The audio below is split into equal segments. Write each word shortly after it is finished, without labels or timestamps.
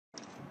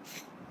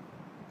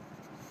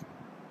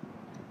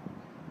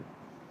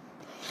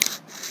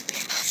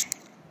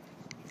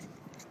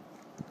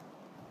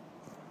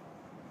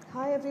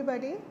Hi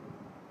everybody,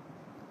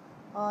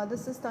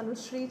 this is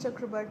Tanushri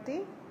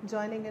Chakrabarti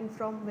joining in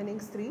from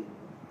Winnings 3.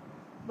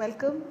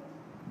 Welcome.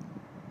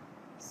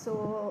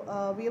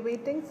 So we are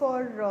waiting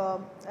for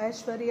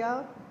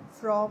Aishwarya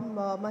from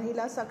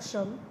Mahila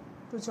Saksham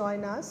to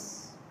join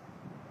us.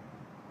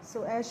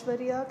 So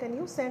Aishwarya, can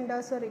you send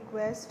us a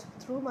request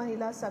through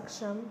Mahila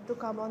Saksham to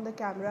come on the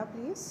camera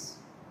please?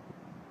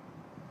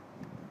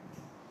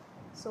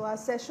 So our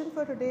session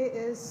for today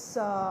is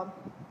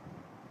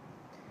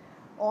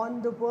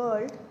on the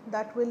world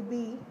that will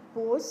be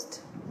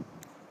post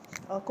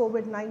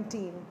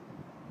Covid-19.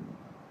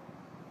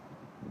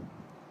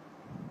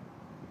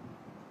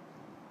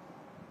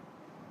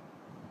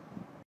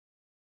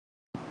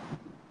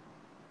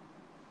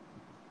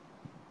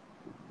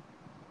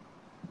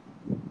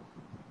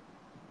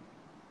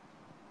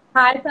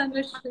 Hi,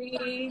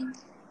 Tanushri.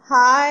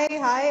 Hi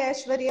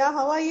Aishwarya,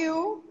 how are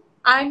you?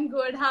 I'm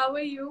good. How are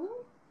you?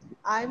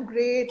 I'm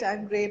great.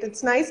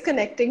 It's nice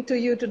connecting to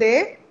you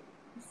today.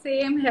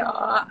 Same here.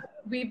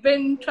 We've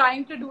been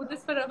trying to do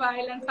this for a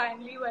while and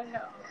finally we're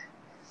here.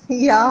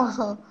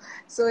 Yeah,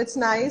 so it's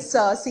nice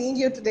seeing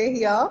you today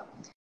here.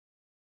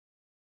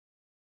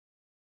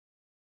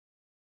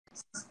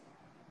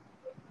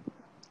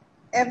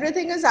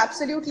 Everything is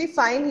absolutely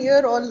fine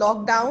here, all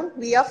lockdown.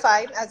 We are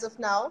fine as of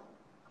now.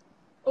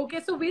 Okay,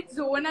 so which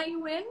zone are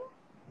you in?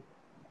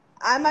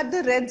 I'm at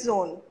the red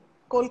zone.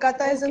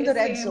 Kolkata is in Okay, the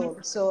red same.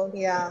 zone. So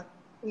yeah.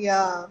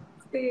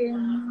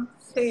 Same.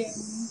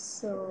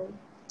 So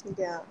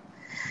yeah.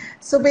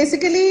 So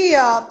basically,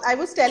 I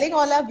was telling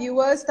all our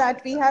viewers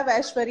that we have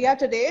Aishwarya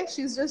today.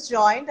 She's just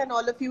joined, and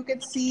all of you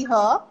can see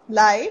her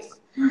live.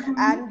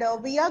 And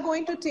we are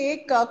going to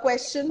take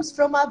questions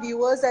from our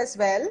viewers as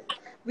well.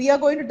 We are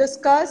going to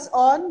discuss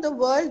on the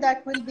world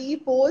that will be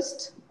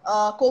post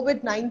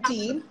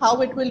COVID-19,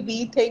 how it will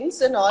be, things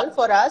and all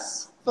for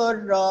us,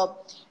 for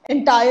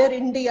entire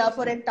India,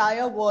 for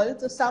entire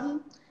world. So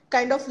some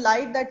kind of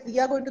light that we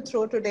are going to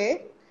throw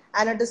today,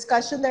 and a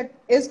discussion that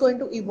is going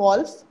to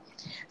evolve.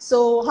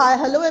 So,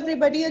 hello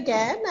everybody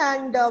again,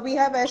 and we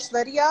have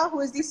Aishwarya, who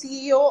is the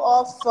CEO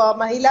of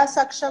Mahila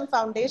Saksham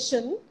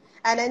Foundation,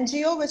 an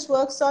NGO which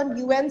works on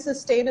UN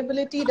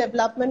Sustainability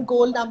Development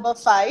Goal number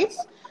 5,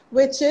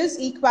 which is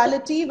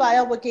equality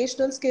via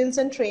vocational skills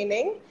and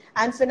training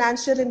and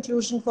financial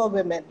inclusion for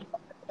women.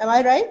 Am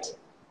I right,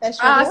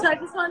 Aishwarya? So I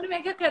just want to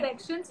make a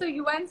correction. So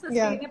UN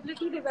Yeah.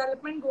 Sustainability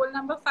Development Goal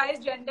number 5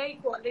 is gender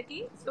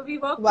equality. So we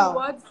work Wow.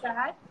 towards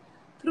that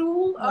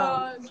through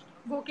Wow.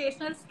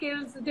 vocational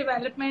skills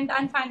development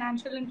and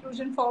financial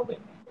inclusion for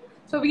women.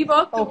 So we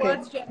work Okay.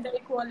 towards gender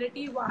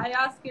equality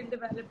via skill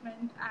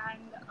development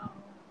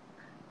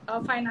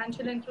and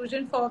financial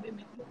inclusion for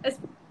women,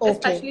 Okay.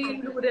 especially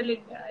in rural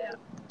India. Yeah.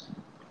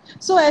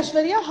 So,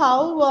 Aishwarya,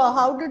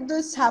 how did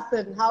this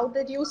happen? How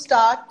did you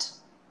start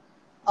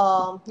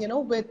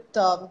with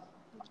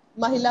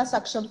Mahila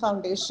Saksham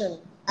Foundation.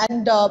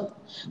 And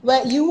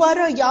where you are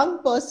a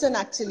young person,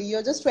 actually,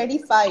 you're just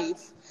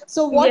 25.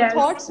 So what Yes.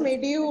 thoughts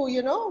made you,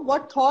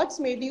 what thoughts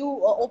made you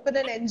open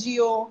an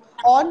NGO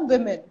on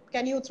women?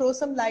 Can you throw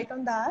some light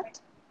on that?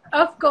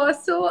 Of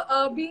course. So,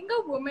 being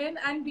a woman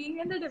and being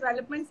in the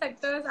development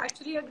sector is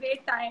actually a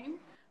great time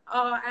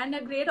and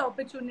a great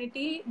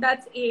opportunity.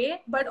 That's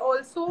A. But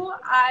also,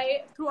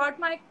 throughout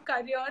my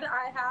career,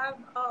 I have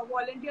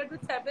volunteered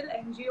with several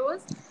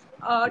NGOs.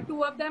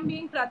 Two of them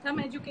being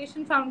Pratham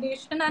Education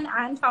Foundation and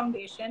Ann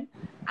Foundation.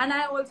 And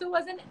I also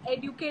was an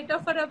educator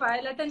for a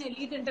while at an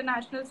elite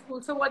international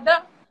school. So, what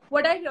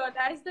I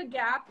realized the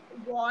gap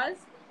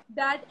was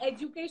that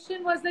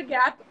education was the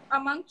gap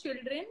among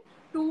children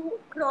to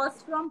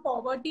cross from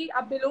poverty,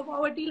 below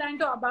poverty line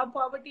to above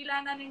poverty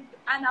line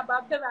and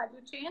above the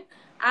value chain.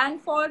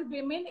 And for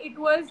women, it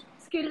was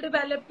skill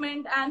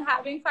development and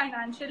having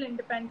financial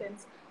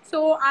independence.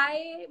 So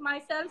I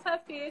myself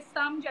have faced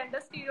some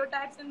gender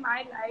stereotypes in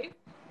my life.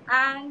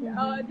 And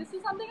this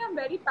is something I'm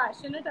very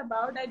passionate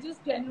about. I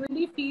just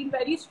genuinely feel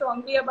very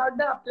strongly about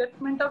the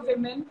upliftment of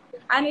women.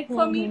 And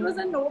for me, it was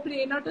a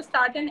no-brainer to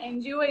start an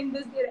NGO in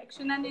this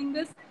direction and in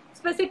this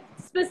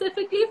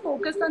specifically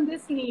focused on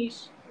this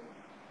niche.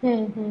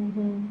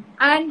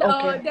 And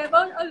Okay. there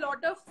were a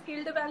lot of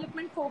skill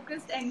development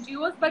focused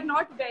NGOs, but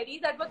not very,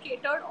 that were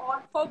catered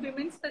for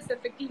women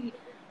specifically.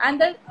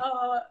 And the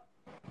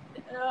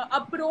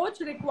approach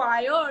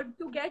required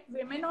to get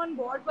women on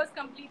board was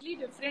completely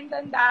different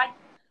than that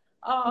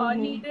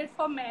needed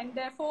for men.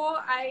 Therefore,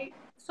 I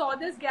saw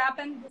this gap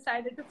and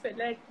decided to fill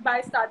it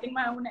by starting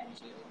my own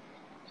NGO.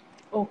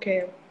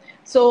 Okay.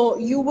 So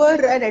you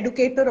were an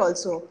educator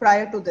also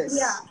prior to this?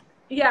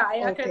 Yeah,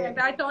 Okay. correct.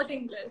 I taught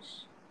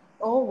English.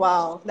 Oh,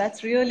 wow.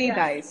 That's really Yes.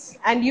 nice.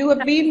 And you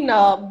have been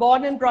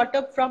born and brought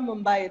up from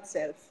Mumbai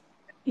itself?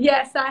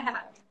 Yes, I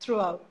have.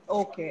 Throughout.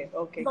 Okay,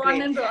 Born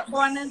great. and raised.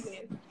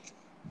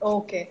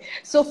 Okay.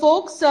 So,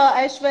 folks,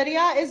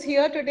 Aishwarya is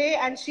here today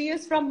and she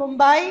is from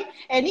Mumbai.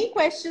 Any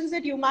questions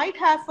that you might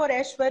have for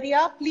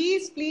Aishwarya,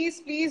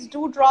 please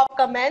do drop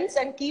comments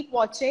and keep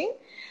watching.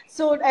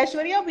 So,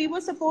 Aishwarya, we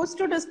were supposed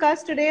to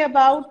discuss today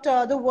about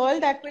the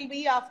world that will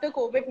be after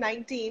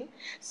COVID-19.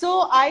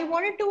 So, I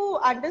wanted to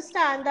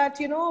understand that,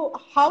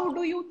 how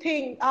do you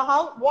think,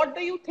 what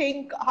do you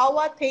think, how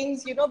are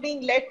things,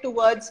 being led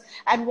towards,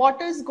 and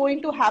what is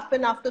going to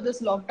happen after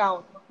this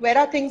lockdown? Where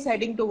are things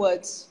heading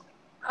towards?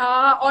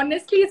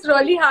 Honestly, it's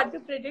really hard to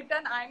predict,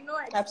 and I'm no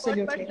expert. But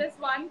Absolutely. there's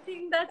one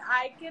thing that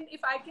if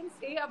I can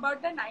say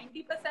about the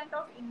 90%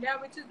 of India,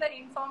 which is the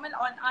informal,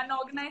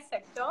 unorganized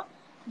sector,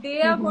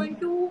 they are going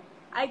to,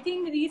 I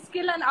think,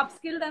 reskill and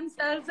upskill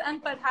themselves,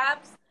 and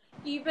perhaps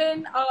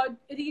even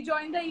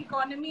rejoin the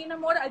economy in a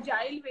more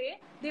agile way.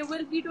 They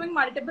will be doing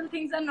multiple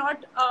things and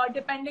not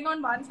depending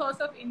on one source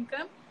of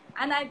income.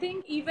 And I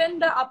think even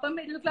the upper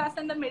middle class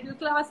and the middle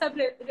class have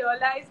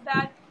realized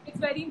that it's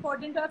very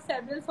important to have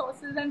several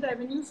sources and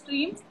revenue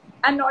streams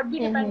and not be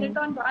dependent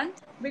on one,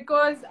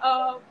 because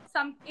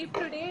if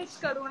today it's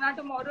corona,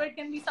 tomorrow it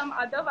can be some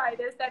other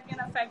virus that can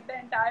affect the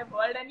entire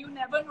world, and you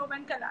never know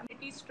when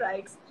calamity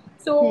strikes.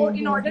 So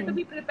in order to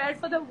be prepared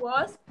for the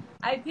worst,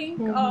 I think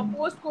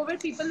post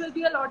COVID people will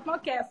be a lot more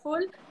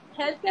careful.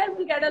 Healthcare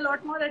will get a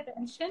lot more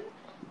attention,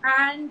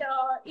 and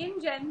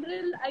in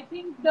general, I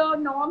think the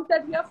norms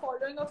that we are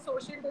following of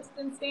social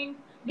distancing,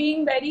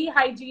 being very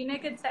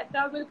hygienic,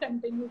 etc., will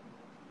continue.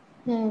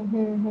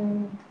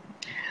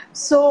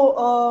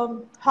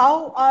 So,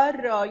 how are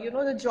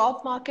the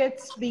job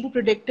markets being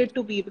predicted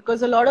to be?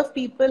 Because a lot of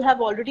people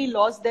have already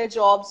lost their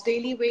jobs.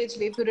 Daily wage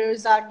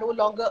laborers are no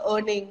longer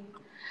earning.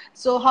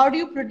 So, how do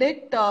you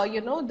predict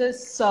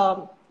this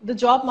the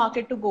job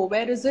market to go?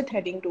 Where is it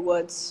heading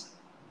towards?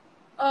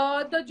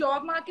 The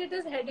job market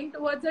is heading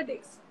towards a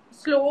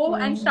slow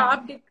and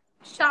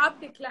sharp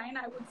decline,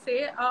 I would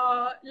say.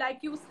 Like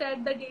you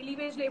said, the daily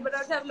wage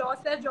laborers have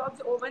lost their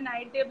jobs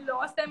overnight. They've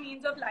lost their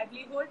means of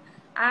livelihood,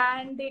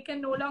 and they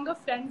can no longer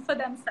fend for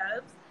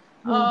themselves.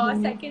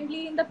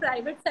 Secondly, in the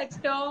private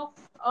sector,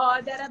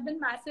 there have been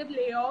massive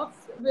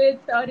layoffs, with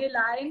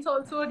Reliance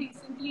also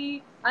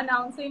recently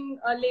announcing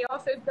a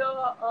layoff if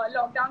the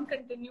lockdown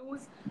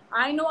continues.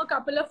 I know a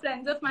couple of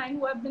friends of mine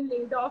who have been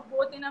laid off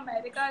both in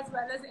America as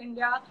well as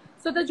India.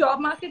 So the job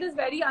market is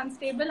very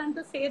unstable, and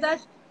to say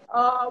that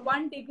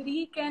one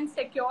degree can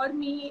secure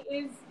me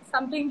is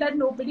something that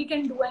nobody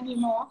can do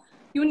anymore.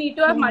 You need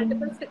to have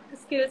multiple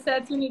skill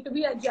sets, you need to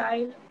be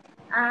agile,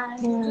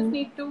 and you just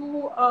need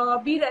to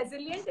be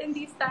resilient in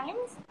these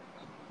times.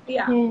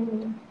 Yeah.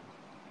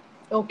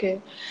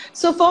 Okay.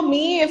 So for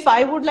me, if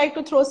I would like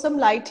to throw some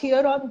light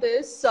here on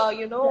this,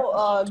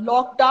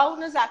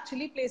 lockdown is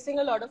actually placing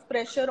a lot of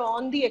pressure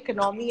on the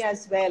economy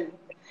as well.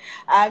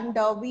 And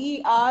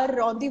we are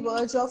on the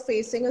verge of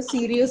facing a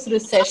serious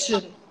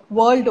recession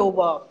world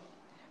over,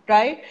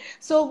 right?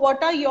 So,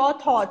 what are your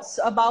thoughts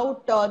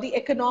about the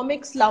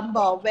economic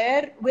slumber?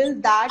 Where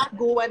will that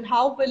go and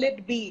how will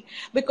it be?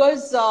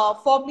 Because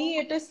for me,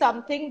 it is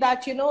something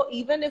that,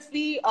 even if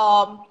we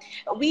are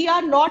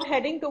not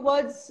heading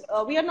towards,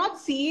 we are not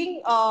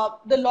seeing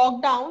the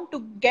lockdown to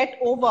get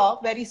over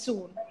very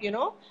soon,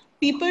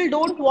 people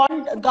don't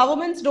want,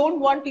 governments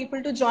don't want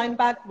people to join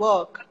back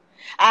work,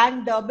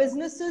 and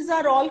businesses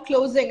are all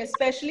closing.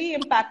 Especially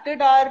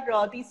impacted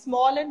are the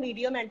small and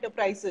medium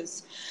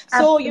enterprises.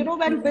 So when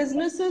Absolutely.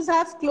 businesses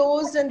have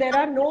closed and there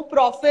are no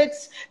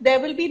profits, there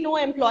will be no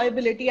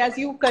employability, as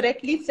you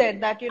correctly said,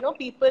 that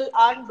people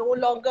are no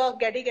longer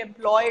getting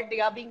employed, they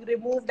are being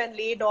removed and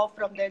laid off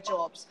from their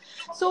jobs.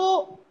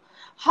 So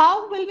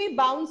how will we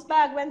bounce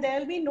back when there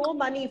will be no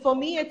money? For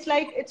me, it's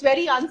like it's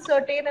very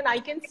uncertain, and I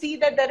can see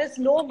that there is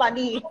no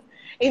money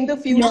in the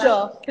Yeah.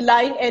 future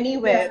lying Yeah.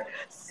 anywhere.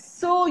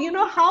 So,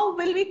 how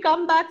will we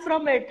come back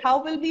from it? How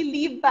will we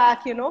leave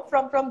back,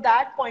 from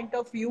that point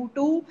of view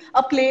to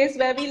a place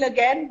where we'll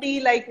again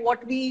be like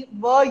what we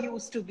were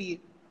used to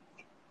be?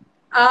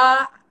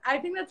 I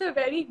think that's a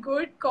very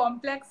good,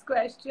 complex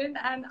question,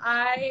 and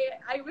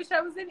I wish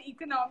I was an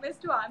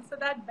economist to answer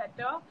that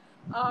better.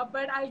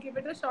 But I'll give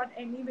it a shot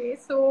anyway.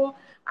 So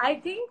I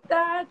think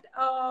that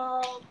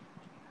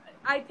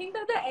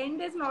the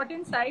end is not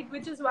in sight,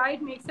 which is why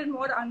it makes it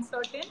more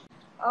uncertain.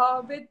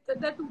 With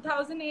the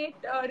 2008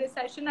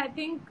 recession, I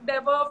think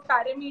there were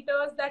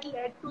parameters that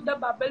led to the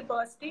bubble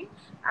bursting,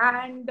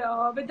 and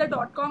with the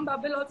dot-com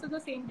bubble also the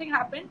same thing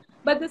happened.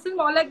 But this is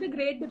more like the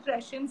Great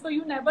Depression, so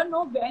you never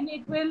know when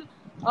it will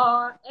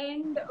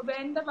end,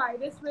 when the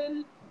virus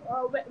will,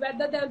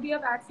 whether there'll be a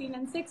vaccine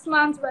in 6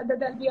 months, whether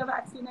there'll be a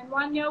vaccine in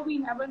 1 year.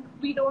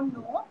 We don't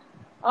know.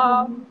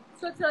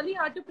 So it's really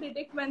hard to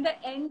predict when the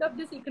end of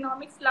this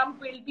economic slump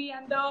will be,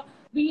 and the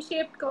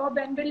V-shaped curve,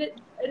 when will it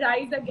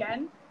rise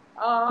again.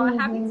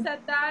 Having said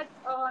that,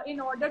 in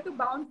order to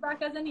bounce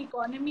back as an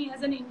economy,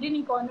 as an Indian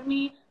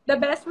economy, the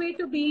best way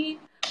to be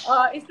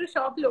is to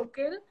shop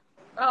local,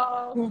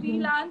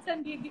 freelance,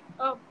 and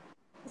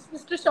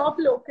is to shop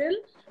local,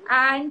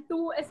 and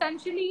to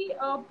essentially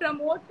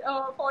promote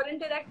foreign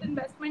direct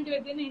investment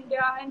within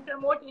India and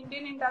promote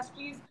Indian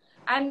industries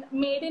and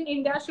made in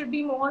India should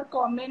be more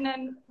common,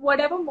 and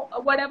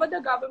whatever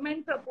the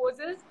government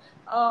proposes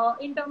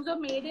in terms of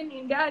made in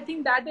India, I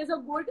think that is a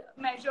good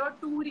measure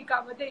to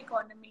recover the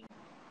economy.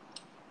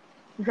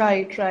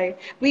 Right, right.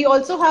 We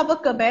also have a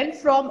comment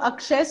from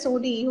Akshay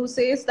Soni who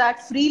says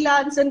that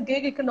freelance and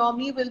gig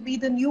economy will be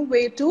the new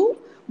way to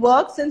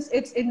work since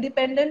it's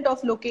independent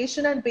of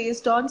location and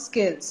based on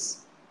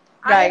skills.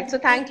 I Right. So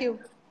agree. thank you.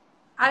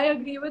 I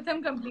agree with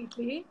him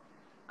completely.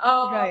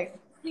 Uh, Right.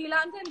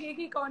 Freelance and gig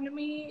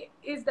economy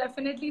is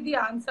definitely the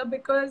answer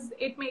because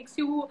it makes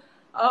you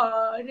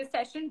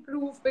recession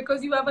proof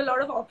because you have a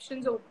lot of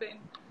options open.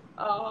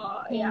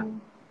 Yeah. Hmm.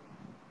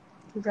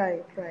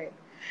 Right, right.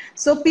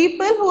 So,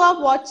 people who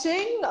are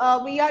watching,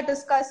 we are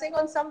discussing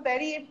on some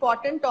very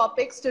important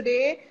topics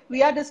today.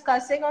 We are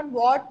discussing on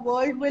what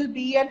world will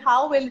be and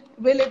how will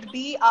it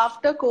be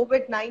after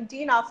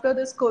COVID-19, after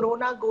this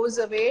corona goes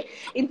away.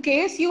 In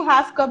case you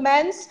have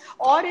comments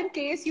or in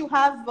case you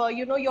have,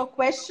 your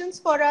questions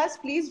for us,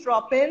 please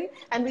drop in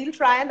and we'll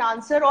try and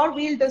answer or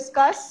we'll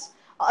discuss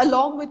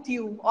along with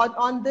you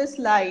on this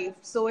live.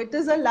 So, it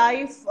is a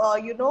live,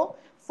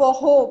 for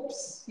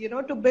hopes,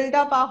 to build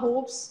up our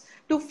hopes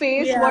to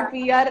face what Yeah.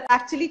 we are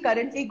actually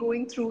currently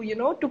going through,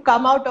 to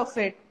come out of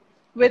it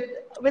with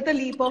with a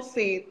leap of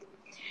faith.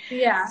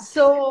 Yeah.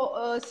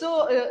 So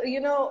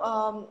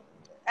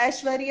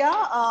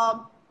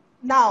Aishwarya,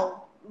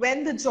 now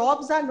when the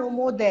jobs are no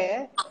more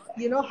there,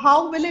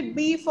 how will it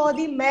be for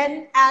the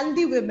men and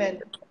the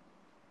women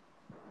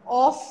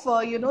of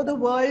the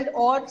world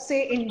or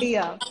say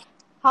India?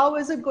 How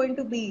is it going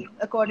to be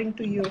according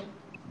to you?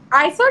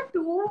 I saw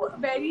two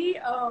very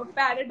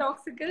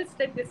paradoxical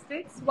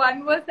statistics.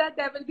 One was that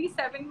there will be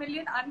 7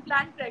 million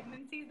unplanned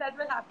pregnancies that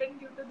will happen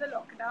due to the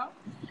lockdown.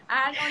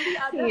 And on the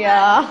other hand,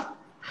 Yeah.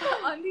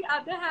 on the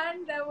other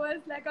hand, there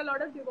was like a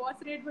lot of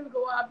divorce rate will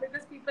go up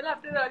because people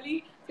have to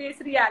really face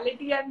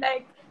reality and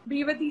like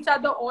be with each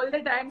other all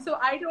the time. So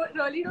I don't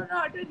know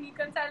how to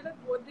reconcile with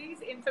both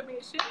these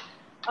information.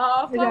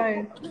 For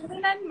Right.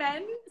 women and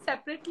men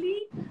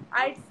separately,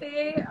 I'd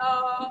say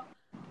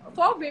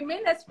for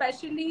women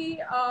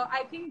especially,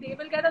 I think they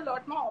will get a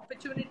lot more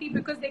opportunity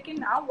because they can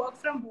now work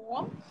from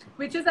home,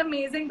 which is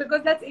amazing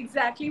because that's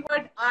exactly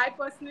what I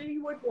personally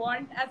would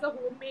want as a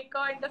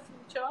homemaker in the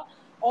future.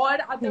 Or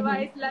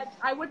otherwise, like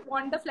I would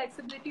want the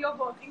flexibility of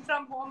working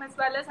from home as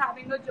well as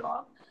having a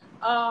job.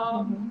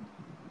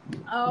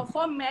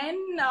 For men,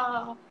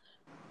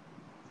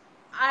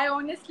 I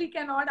honestly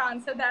cannot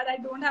answer that. I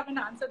don't have an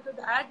answer to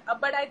that.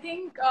 But I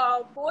think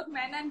both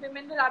men and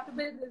women will have to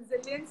build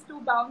resilience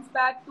to bounce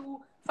back, to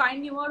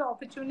find newer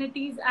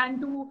opportunities, and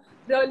to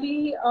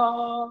really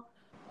hold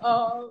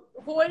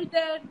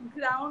their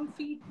ground,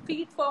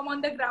 feet firm on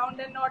the ground,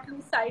 and not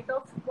lose sight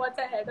of what's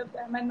ahead of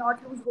them and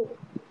not lose hope.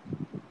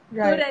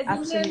 So Right. resilience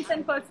Absolutely.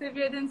 and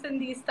perseverance in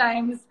these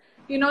times,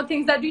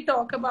 things that we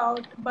talk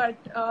about but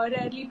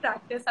rarely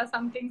practice are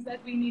some things that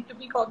we need to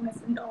be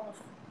cognizant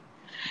of.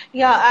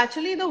 Yeah,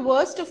 actually, the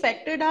worst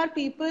affected are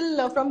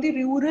people from the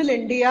rural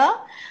India.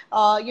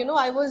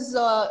 I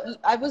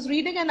was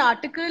reading an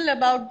article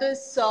about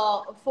this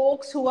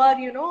folks who are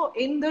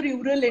in the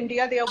rural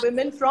India. They are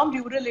women from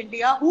rural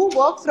India who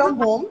work from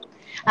home,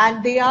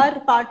 and they are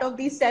part of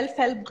these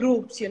self-help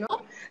groups.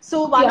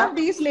 So one Yeah. of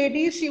these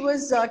ladies, she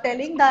was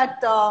telling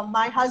that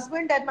my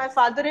husband and my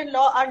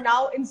father-in-law are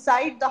now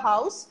inside the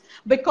house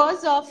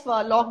because of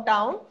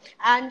lockdown,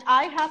 and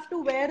I have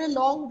to wear a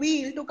long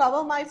veil to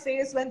cover my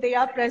face when they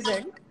are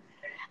present.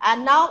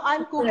 And now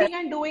I'm Yeah. cooking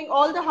and doing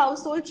all the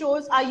household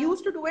chores. I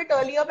used to do it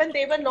earlier when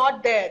they were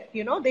not there.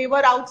 They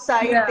were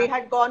outside. They Yeah.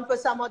 had gone for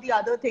some of the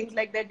other things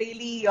like their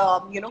daily,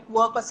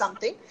 work or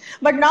something.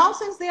 But now,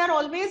 since they are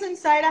always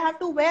inside, I have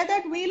to wear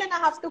that veil and I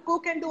have to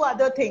cook and do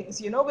other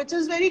things, which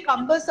is very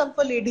cumbersome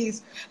for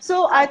ladies.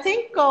 So I Absolutely.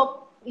 think,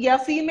 yeah,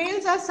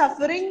 females are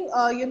suffering,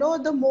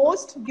 the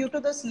most due to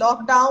this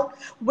lockdown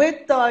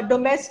with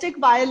domestic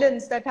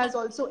violence that has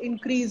also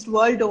increased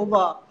world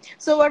over.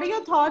 So, what are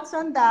your thoughts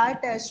on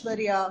that,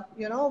 Aishwarya?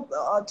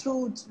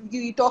 Through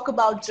you talk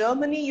about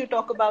Germany, you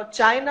talk about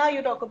China,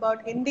 you talk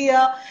about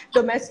India,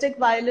 domestic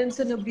violence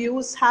and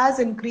abuse has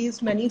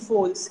increased many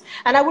folds.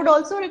 And I would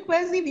also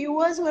request the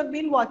viewers who have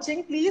been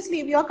watching, please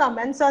leave your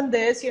comments on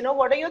this.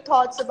 What are your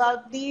thoughts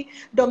about the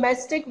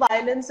domestic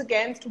violence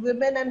against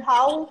women and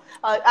how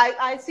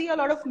I see a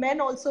lot of men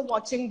also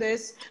watching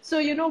this. So,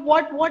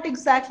 what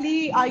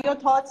exactly are your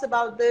thoughts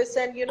about this?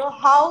 And,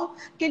 how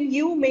can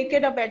you make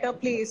it a better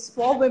place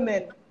for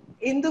women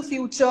in the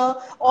future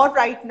or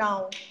right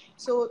now?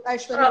 So,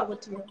 Aishwarya, Uh, over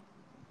to you.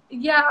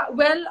 yeah,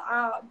 well,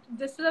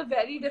 this is a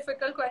very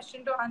difficult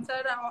question to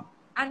answer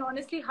and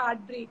honestly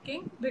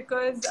heartbreaking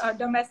because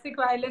domestic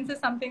violence is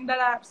something that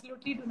I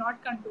absolutely do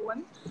not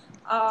condone.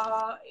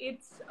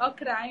 It's a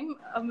crime,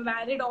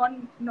 married or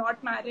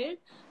not married.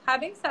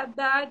 Having said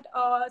that,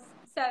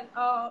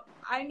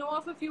 I know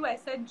of a few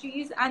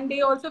SHGs and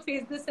they also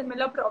face the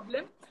similar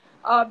problem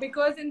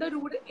because in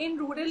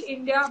rural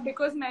India,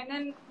 because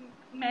men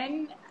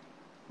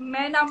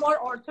men are more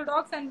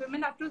orthodox and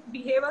women have to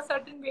behave a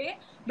certain way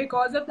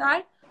because of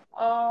that.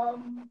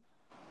 um,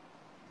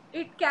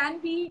 it can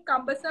be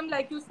cumbersome,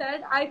 like you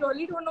said. I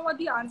really don't know what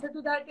the answer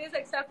to that is,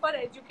 except for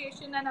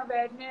education and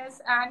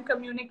awareness and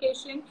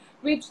communication,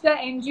 which the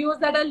NGOs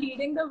that are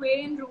leading the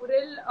way in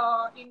rural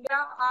India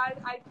are,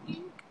 I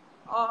think,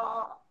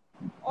 uh,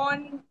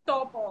 on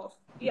top of.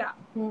 Yeah.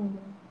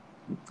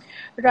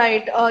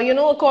 Right.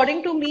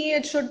 According to me,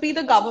 it should be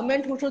the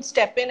government who should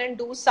step in and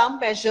do some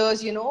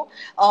measures,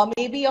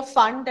 maybe a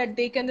fund that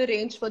they can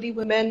arrange for the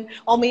women,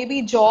 or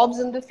maybe jobs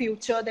in the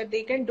future that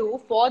they can do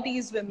for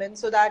these women,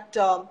 so that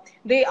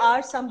they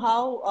are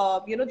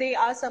somehow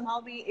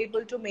be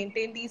able to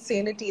maintain the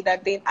sanity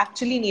that they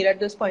actually need at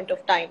this point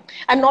of time.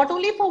 And not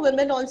only for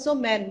women, also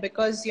men,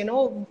 because,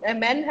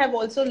 men have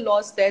also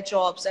lost their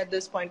jobs at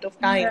this point of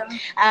time. Yeah.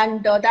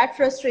 And that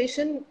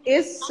frustration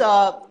is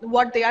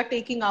what they are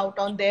taking out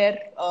on their,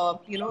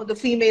 the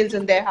females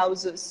in their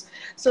houses.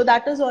 So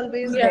that is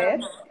always Yeah. there.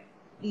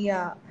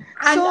 Yeah.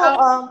 And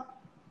So,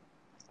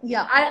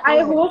 yeah, go I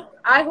ahead. hope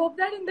I hope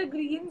that in the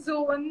green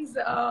zones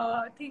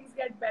things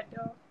get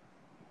better.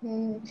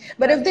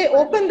 But if That's they fine.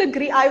 open the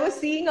green, I was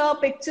seeing a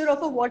picture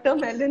of a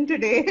watermelon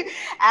today,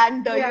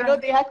 and Yeah.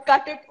 they had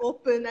cut it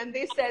open, and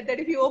they said that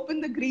if you open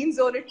the green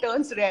zone, it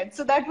turns red.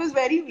 So that was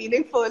very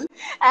meaningful,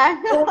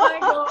 and Oh my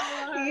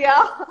God.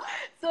 yeah.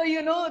 So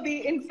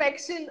the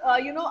infection.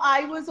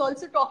 I was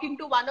also talking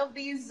to one of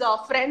these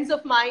friends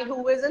of mine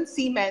who is in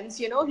Siemens.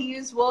 He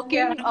is Yeah.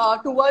 working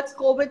towards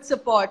COVID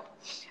support,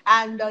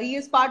 and he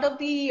is part of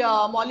the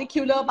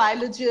molecular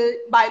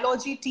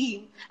biology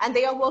team, and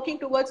they are working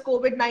towards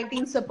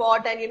COVID-19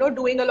 support, and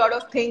doing a lot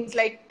of things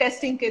like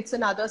testing kits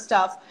and other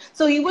stuff.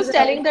 So he was Right.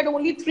 telling that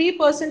only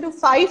 3% to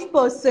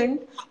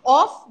 5%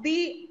 of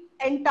the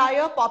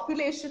entire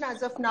population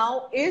as of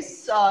now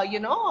is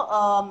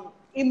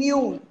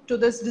immune to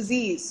this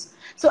disease.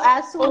 So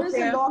as soon as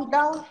the Okay.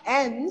 lockdown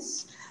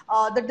ends,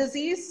 the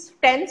disease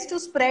tends to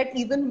spread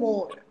even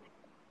more,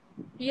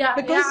 Yeah. Yeah.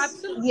 because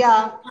Absolutely.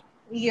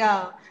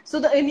 so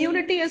the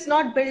immunity is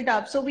not built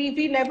up, so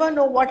we never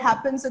know what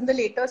happens in the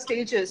later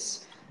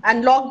stages.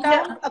 And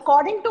lockdown, Yeah.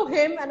 according to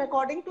him and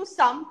according to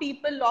some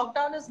people,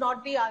 lockdown is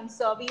not the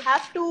answer. We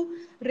have to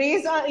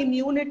raise our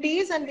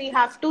immunities, and we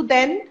have to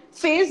then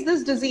face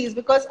this disease,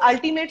 because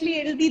ultimately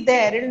it will be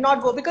there, it will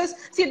not go. Because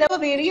see, there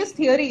were various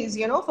theories.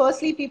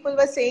 Firstly, people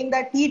were saying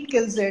that heat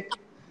kills it,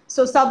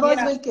 so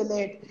suburbs Yeah. will kill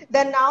it.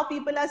 Then now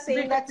people are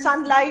saying that Because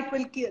sunlight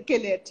will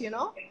kill it.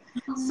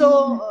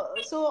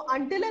 So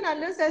until and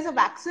unless there's a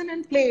vaccine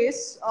in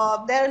place,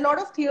 there are a lot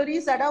of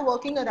theories that are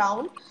working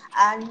around.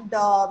 And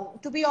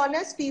to be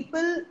honest,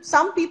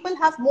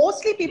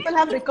 mostly people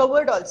have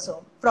recovered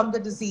also from the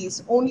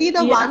disease. Only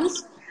the yeah.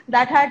 ones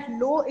that had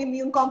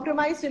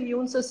compromised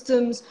immune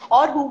systems,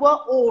 or who were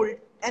old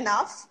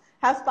enough,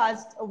 have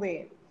passed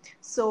away.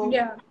 So,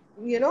 Yeah.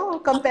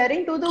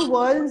 comparing to the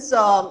world's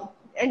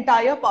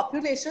entire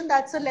population,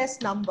 that's a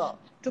less number,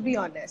 to be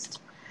honest.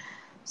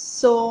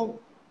 So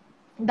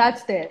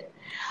that's there.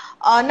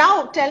 Now,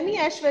 tell me,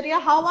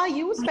 Aishwarya, how are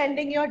you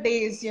spending your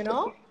days?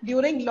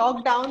 During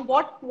lockdown,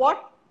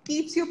 what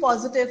keeps you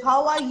positive?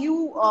 How are you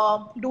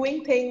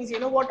doing things?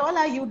 What all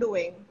are you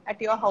doing at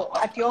your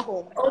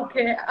home?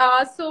 Okay.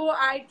 So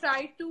I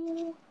try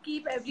to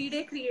keep every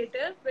day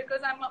creative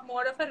because I'm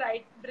more of a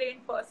right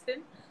brain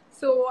person.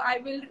 So I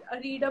will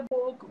read a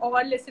book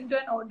or listen to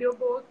an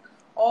audiobook,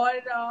 or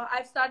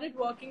I've started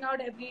working out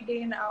every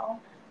day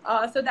now.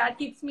 So that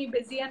keeps me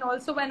busy. And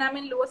also when I'm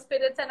in low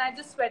spirits and I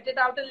just sweat it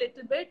out a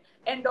little bit,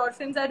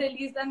 endorphins are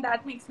released, and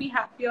that makes me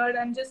happier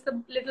and just a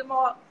little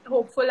more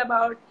hopeful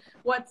about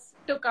what's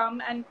to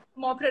come and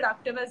more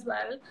productive as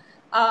well.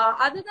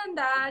 Other than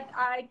that,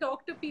 I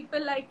talk to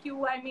people like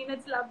you. I mean,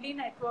 it's lovely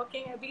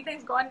networking.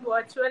 Everything's gone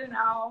virtual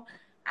now.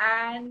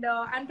 And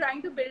I'm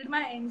trying to build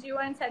my NGO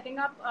and setting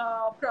up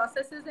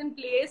processes in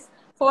place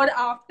for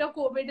after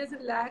COVID is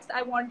relaxed.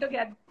 I want to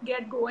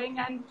get going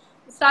and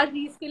start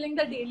reskilling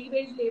the daily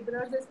wage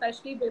laborers,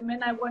 especially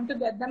women. I want to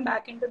get them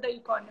back into the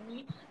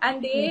economy,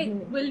 and they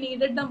will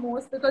need it the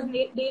most because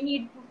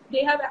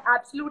they have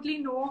absolutely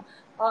no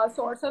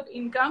source of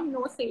income,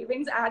 no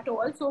savings at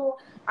all. So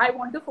I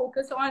want to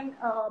focus on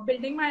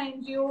building my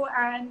NGO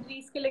and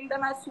reskilling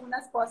them as soon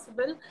as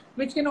possible,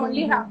 which can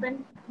only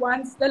happen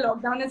once the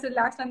lockdown is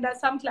relaxed and there's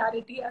some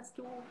clarity as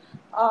to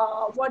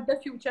what the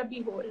future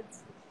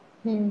beholds.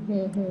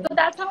 So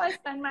that's how I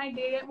spend my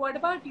day. What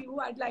about you?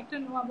 I'd like to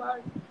know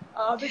about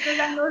because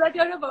I know that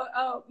you're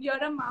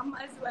a mom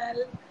as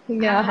well,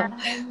 Yeah.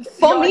 and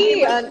For your day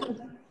me, must be,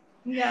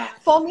 yeah.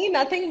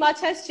 nothing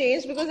much has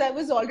changed, because I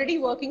was already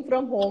working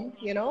from home.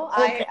 I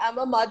Okay. am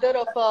a mother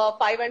of a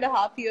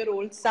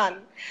 5.5-year-old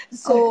son.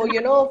 So,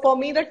 Okay. for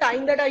me, the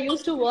time that I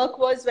used to work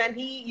was when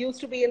he used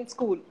to be in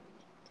school.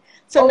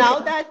 So Okay.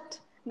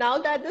 now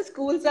that the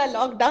schools are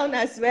locked down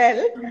as well,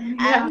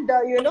 Yeah. and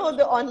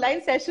the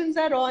online sessions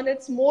are on,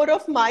 it's more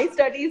of my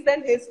studies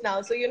than his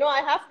now. So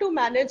I have to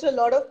manage a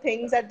lot of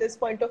things at this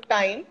point of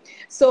time.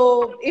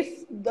 So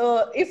if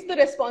the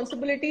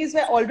responsibilities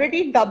were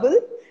already double,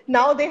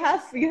 now they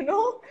have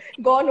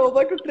gone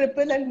over to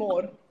triple and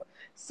more.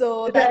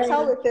 So that's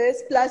how Right. it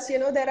is. Plus,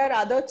 there are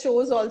other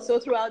chores also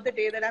throughout the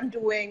day that I'm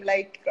doing,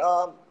 like,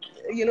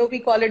 we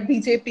call it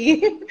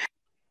BJP.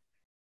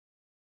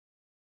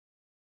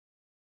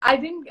 I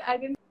didn't.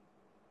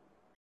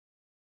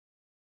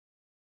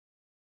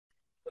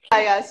 Yeah,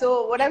 yeah.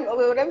 So what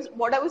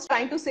I was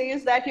trying to say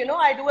is that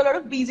I do a lot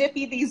of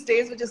BJP these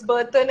days, which is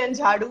Burtan and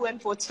Jhadu and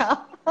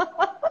Pocha.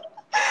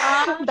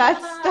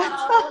 That's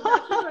That's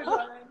a good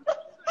one.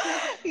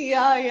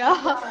 yeah, yeah.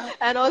 Yeah.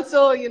 And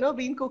also,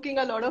 been cooking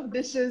a lot of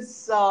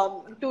dishes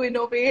to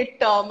innovate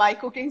my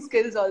cooking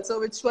skills also,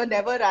 which were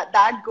never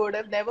that good.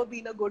 I've never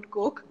been a good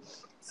cook.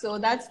 So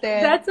that's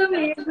there. That's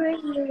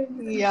amazing.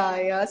 Yeah,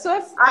 yeah. So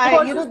if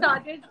I've also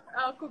started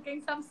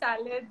cooking some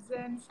salads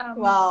and some,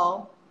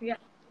 wow. yeah,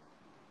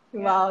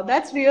 yeah. Wow,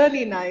 that's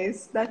really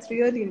nice. That's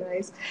really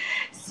nice.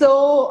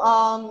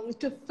 So,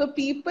 for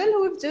people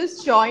who have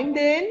just joined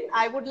in,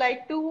 I would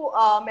like to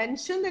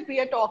mention that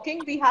we are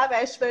talking. We have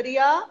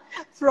Aishwarya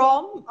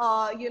from,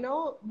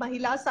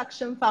 Mahila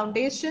Saksham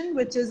Foundation,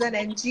 which is an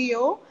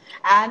NGO,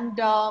 and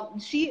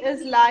she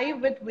is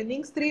live with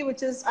Winning Three,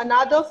 which is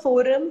another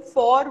forum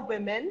for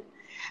women.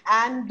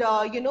 And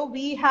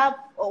we have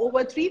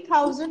over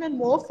 3,000 and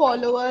more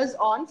followers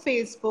on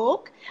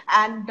Facebook.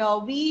 And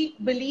we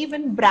believe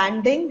in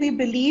branding. We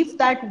believe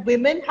that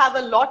women have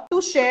a lot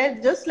to share,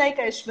 just like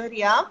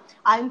Aishwarya.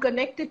 I'm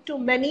connected to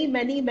many,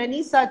 many,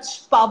 many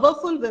such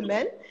powerful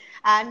women,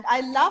 and I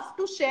love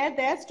to share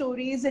their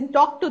stories and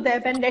talk to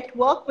them and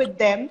network with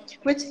them,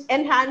 which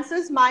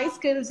enhances my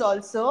skills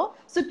also.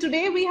 So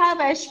today we have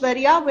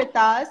Aishwarya with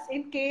us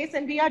in case,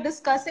 and we are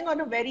discussing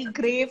on a very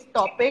grave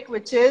topic,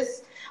 which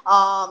is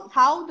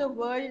how the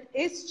world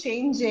is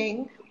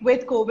changing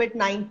with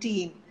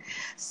COVID-19.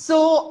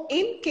 So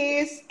in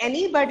case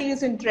anybody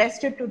is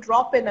interested to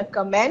drop in a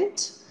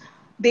comment,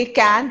 they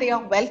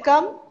are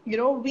welcome.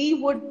 We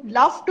would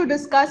love to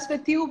discuss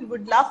with you. We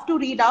would love to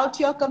read out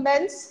your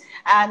comments,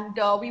 and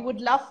we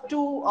would love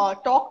to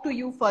talk to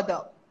you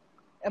further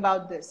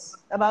about this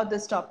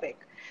topic.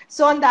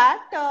 So on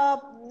that,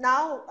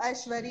 now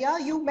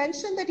Aishwarya, you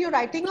mentioned that you're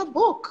writing a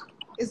book.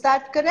 Is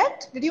that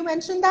correct? Did you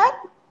mention that?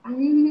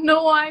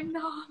 No, I'm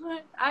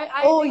not.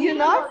 I Oh, you're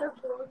read a lot not?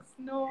 of books.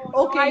 No, no.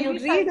 Okay, I you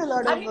wish I. read a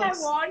lot I of mean, I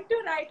books. want to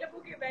write a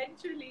book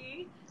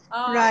eventually.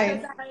 Because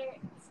Right, I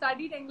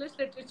studied English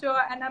literature,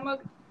 and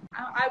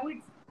I would,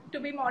 to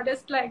be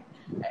modest, like,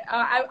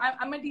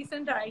 I'm a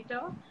decent writer.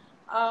 So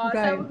I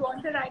right, would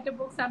want to write a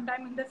book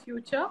sometime in the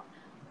future.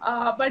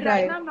 But right now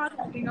right. I'm not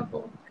writing a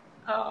book.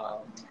 Uh,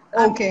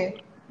 I'm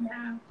Okay,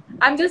 Yeah.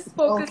 I'm just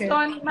focused okay.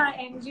 on my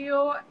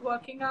NGO,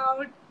 working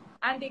out,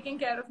 and taking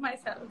care of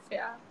myself.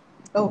 Yeah.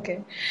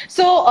 Okay.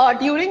 So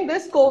during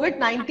this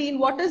COVID-19,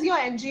 what is your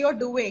NGO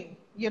doing?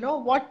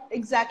 What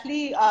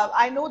exactly?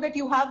 I know that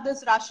you have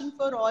this Ration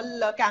for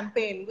All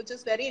campaign, which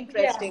is very Yeah.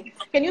 interesting.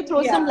 Can you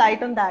throw some Yeah.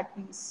 light on that,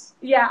 please?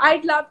 Yeah,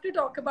 I'd love to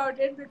talk about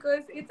it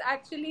because it's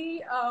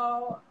actually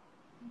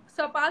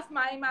surpassed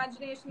my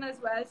imagination as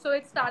well. So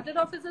it started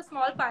off as a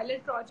small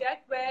pilot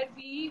project where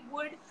we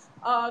would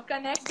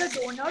connect the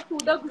donor to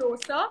the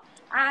grocer,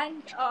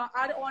 and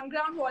our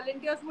on-ground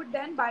volunteers would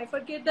then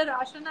bifurcate the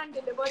ration and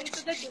deliver it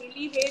to the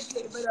daily wage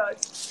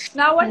laborers.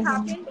 Now, what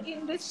happened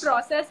in this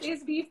process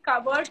is we've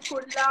covered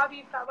Kurla,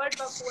 we've covered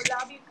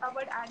Bakola, we've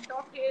covered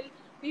Antop Hill,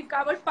 we've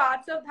covered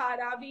parts of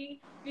Dharavi,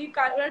 we've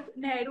covered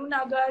Nehru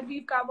Nagar,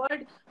 we've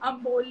covered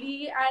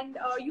Amboli, and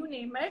you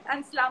name it,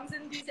 and slums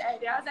in these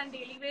areas, and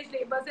daily wage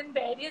laborers in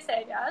various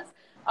areas,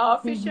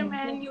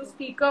 fishermen, you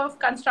speak of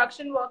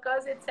construction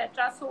workers,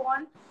 etc., so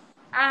on.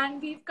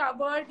 And we've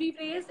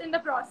raised in the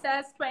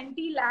process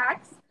 20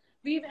 lakhs.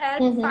 We've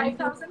helped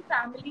 5,000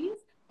 families,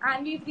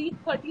 and we've reached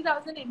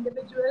 30,000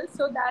 individuals.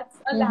 So that's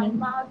a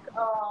landmark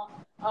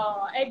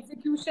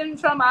execution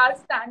from our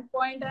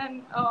standpoint.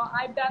 And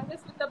I've done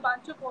this with a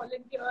bunch of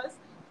volunteers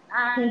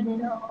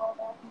and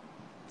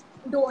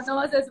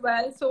donors as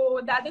well.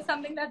 So that is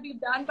something that we've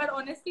done. But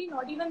honestly,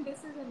 not even this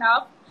is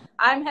enough.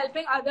 I'm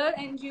helping other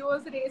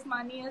NGOs raise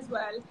money as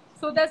well.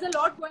 So there's a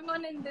lot going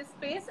on in this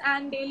space,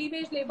 and daily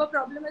wage labor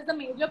problem is the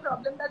major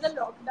problem that the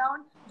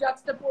lockdown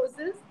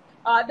juxtaposes.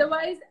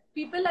 Otherwise,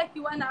 people like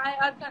you and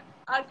I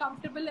are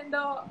comfortable in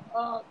the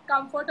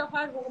comfort of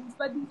our homes,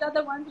 but these are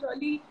the ones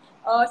really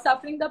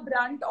suffering the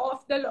brunt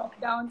of the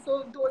lockdown.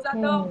 So those are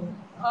the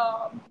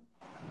uh,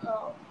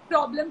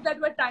 problems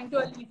that we're trying to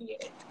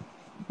alleviate.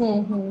 So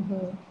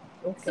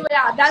Okay.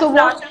 yeah, So that's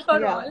what? Ration for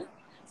Yeah. All.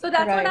 So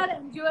that's what Right. our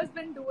NGO has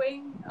been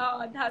doing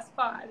thus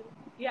far.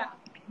 Yeah.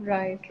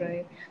 Right,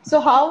 right. So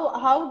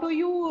how do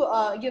you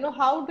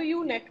how do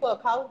you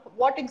network?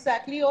 What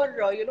exactly, or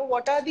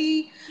what are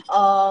the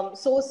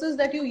sources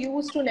that you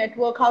use to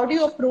network? How do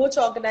you approach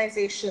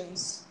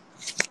organizations?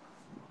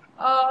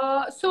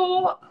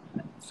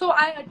 So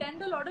I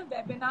attend a lot of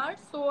webinars.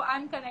 So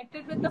I'm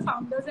connected with the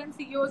founders and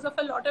CEOs of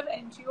a lot of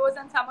NGOs,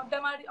 and some of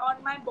them are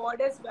on my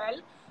board as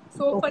well.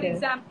 So, for Okay.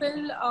 example,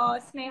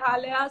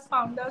 Snehalaya's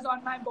founders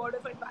on my board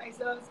of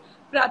advisors.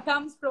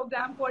 Pratham's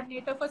program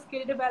coordinator for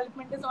skill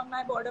development is on my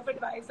board of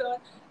advisors,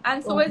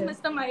 and so is Okay.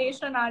 Mr. Mahesh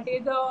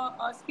Ranade, the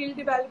skill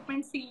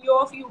development CEO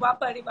of Yuva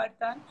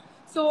Parivartan.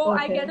 So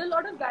I Okay. get a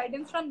lot of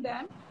guidance from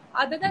them.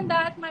 Other than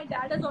that, my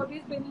dad has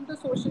always been into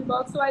social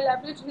work, so I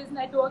leverage his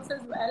networks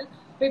as well,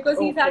 because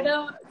he's had Okay.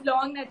 a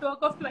long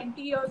network of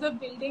 20 years of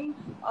building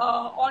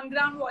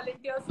on-ground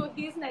volunteers. So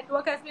his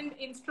network has been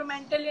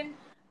instrumental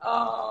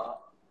uh,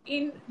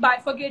 in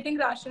bifurcating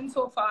Ration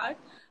so far.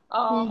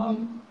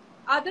 Mm-hmm.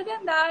 Other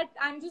than that,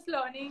 I'm just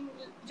learning.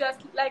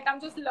 I'm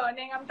just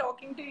learning. I'm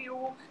talking to you,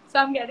 so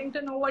I'm getting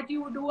to know what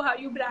you do, how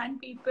you brand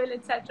people,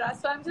 etc.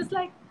 So I'm just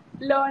like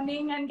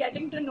learning and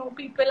getting to know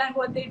people and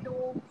what they do.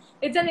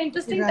 It's an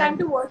interesting Right. time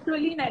to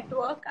virtually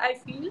network, I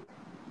feel.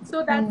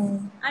 So that's,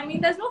 Hmm. I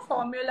mean, there's no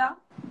formula.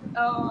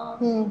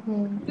 Hmm.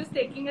 I'm just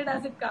taking it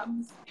as it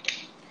comes.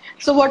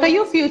 So, what are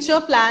your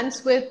future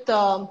plans with,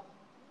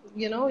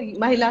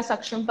 Mahila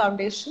Saksham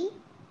Foundation?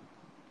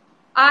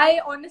 I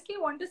honestly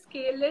want to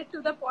scale it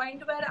to the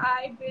point where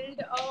I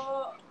build a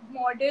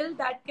model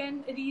that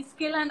can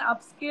reskill and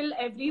upskill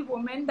every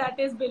woman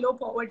that is below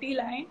poverty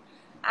line.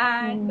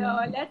 And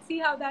let's see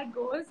how that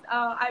goes.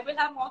 I will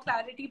have more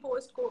clarity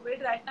post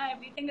COVID. Right now,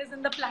 everything is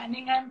in the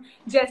planning and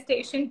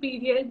gestation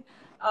period.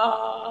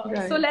 So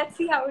Right. let's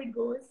see how it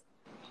goes.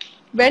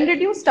 When did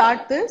you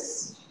start this?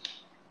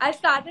 I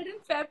started in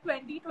Feb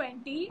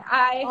 2020.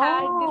 I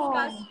had Oh,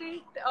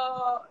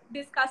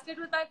 discussed it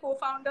with my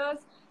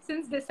co-founders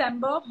since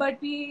December, but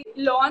we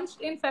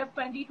launched in Feb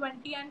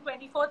 2020, and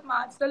 24th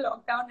March the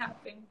lockdown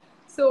happened.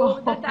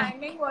 So the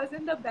timing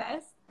wasn't the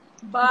best,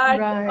 but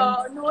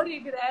right. no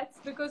regrets,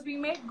 because we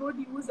made good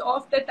use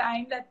of the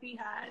time that we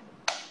had.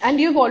 And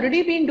you've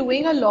already been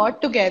doing a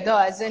lot together,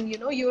 as in,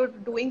 you're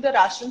doing the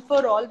Ration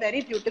for All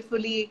very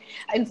beautifully.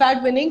 In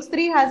fact, Winnings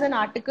 3 has an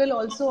article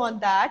also on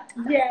that,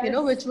 Yes.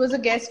 which was a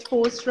guest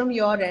post from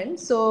your end.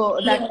 So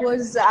that Yes.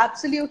 was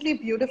absolutely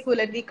beautiful,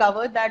 and we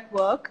covered that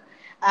work.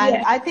 And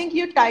Yes. I think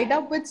you tied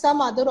up with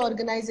some other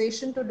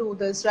organization to do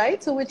this,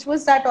 right? So which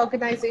was that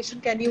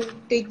organization? Can you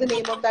take the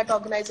name of that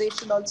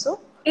organization also?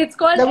 It's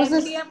called There was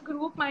this. MDM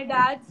Group, my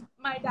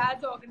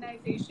dad's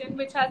organization,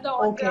 which has the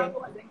Okay. on-ground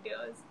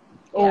volunteers.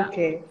 Yeah.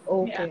 Okay, Yeah.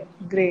 okay,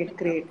 great,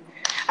 great.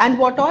 And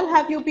what all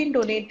have you been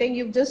donating?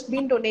 You've just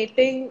been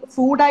donating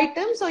food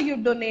items, or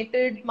you've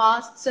donated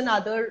masks and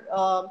other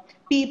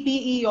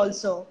PPE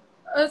also?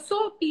 So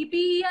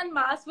PPE and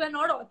masks were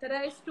not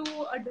authorized to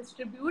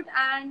distribute,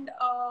 and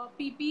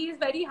PPE is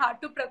very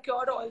hard to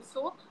procure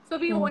also. So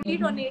we only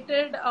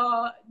donated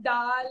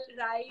dal,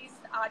 rice,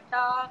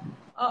 atta,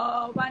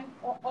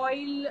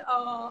 oil,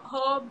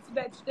 herbs,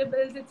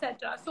 vegetables,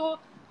 etc. So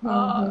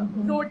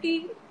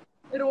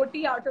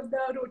roti out of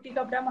the roti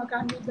kapda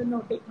makan we've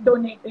been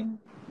donating.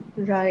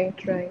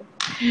 Right, right.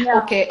 Yeah.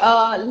 Okay.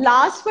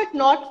 Last but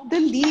not the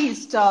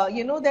least,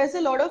 there's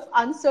a lot of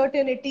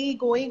uncertainty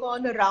going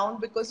on around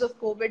because of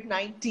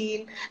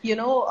COVID-19.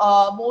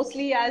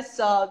 Mostly as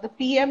the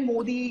PM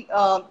Modi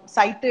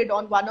cited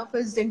on one of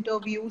his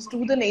interviews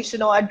to the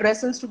nation or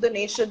addresses to the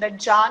nation that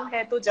 "Jaan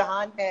hai to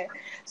jahan hai."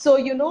 So,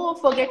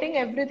 forgetting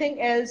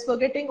everything else,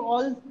 forgetting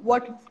all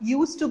what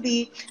used to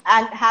be,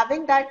 and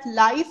having that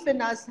life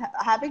in us,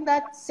 having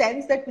that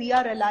sense that we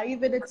are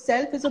alive in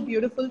itself is a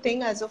beautiful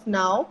thing as of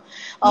now.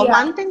 Yeah.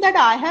 One thing that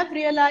I have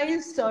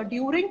realized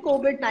during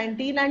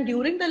COVID-19 and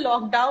during the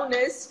lockdown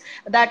is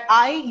that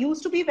I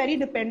used to be very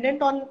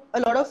dependent on a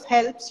lot of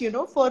helps,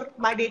 for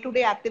my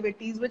day-to-day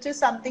activities, which is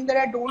something that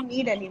I don't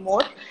need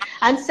anymore.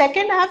 And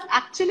second, I have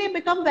actually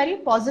become very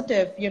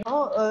positive,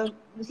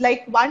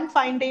 like one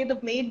fine day the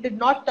maid did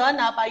not turn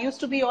up. I used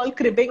to be all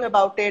cribbing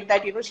about it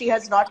that she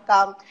has not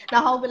come.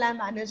 Now how will I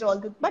manage all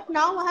this? But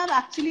now I have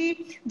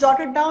actually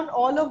jotted down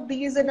all of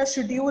these in a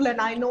schedule, and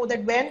I know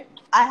that when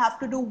I have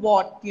to do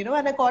what,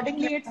 and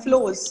accordingly it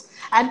flows.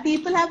 And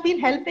people have been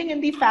helping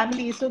in the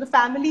family, so the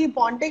family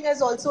bonding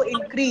has also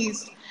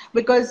increased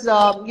because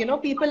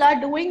people are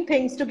doing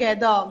things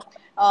together.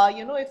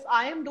 If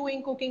I am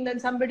doing cooking, then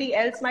somebody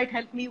else might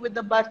help me with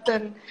the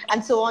bartan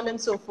and so on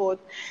and so forth.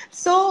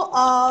 So,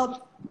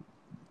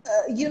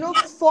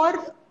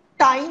 for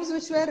times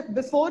which were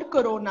before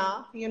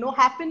Corona,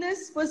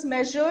 happiness was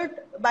measured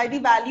by the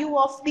value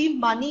of the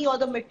money or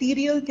the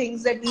material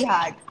things that we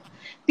had.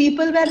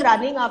 People were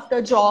running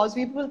after jobs.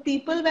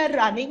 People were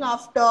running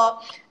after,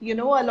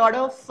 a lot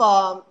of,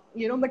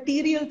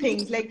 material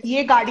things like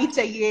ये गाड़ी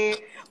चाहिए,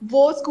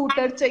 वो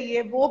scooter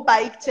चाहिए, वो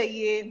bike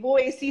चाहिए, वो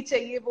AC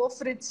चाहिए, वो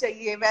फ्रिज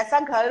चाहिए, वैसा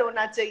घर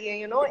होना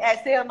चाहिए,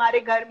 ऐसे हमारे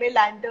घर में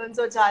लैंटर्न्स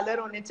और झालर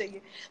होने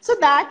चाहिए. So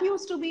that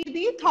used to be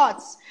the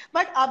thoughts.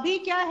 But अभी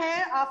क्या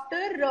है,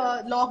 after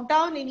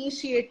lockdown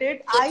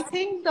initiated, I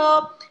think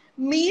the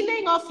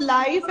meaning of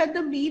life and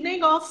the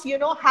meaning of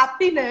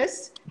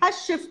happiness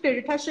has shifted.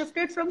 It has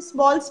shifted from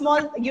small,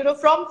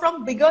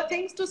 from bigger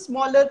things to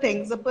smaller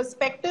things. The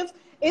perspective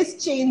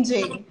is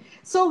changing.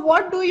 So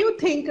what do you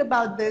think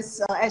about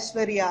this,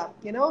 Aishwarya?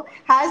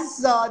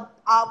 Has our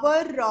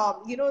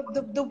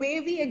the way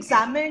we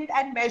examined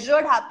and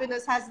measured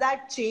happiness, has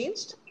that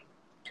changed?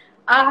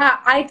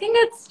 I think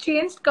it's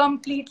changed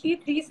completely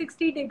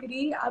 360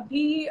 degree.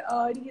 Abhi,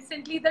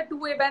 recently, the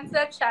two events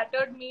that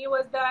shattered me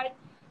was that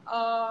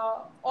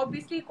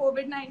Obviously,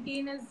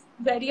 COVID-19 is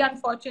very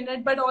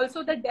unfortunate, but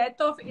also the death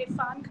of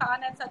Irfan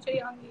Khan at such a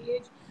young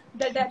age,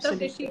 the death of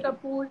Rishi Absolutely.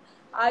 Kapoor.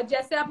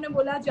 जैसे आपने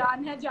बोला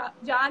जान है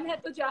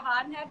तो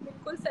जहान है,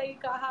 बिल्कुल सही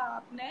कहा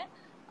आपने.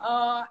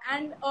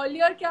 And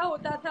earlier क्या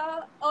होता था,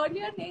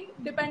 earlier नहीं,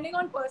 depending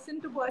on person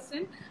to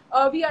person,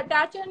 we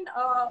attach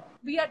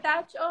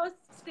a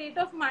state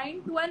of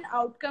mind to an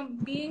outcome,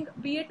 be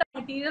it a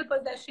material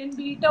possession,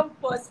 be it a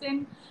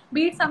person,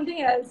 be it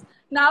something else.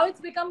 Now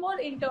it's become more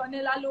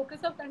internal. Our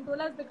locus of control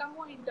has become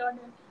more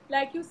internal.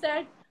 Like you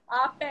said,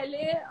 आप पहले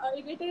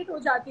irritate हो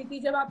जाती थी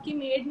जब आपकी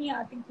made नहीं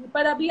आती थी,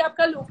 पर अभी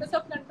आपका लोकस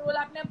ऑफ कंट्रोल,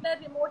 आपने अपना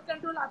रिमोट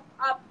कंट्रोल,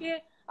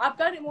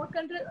 आपका रिमोट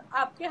कंट्रोल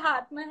आपके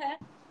हाथ में है,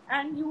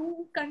 and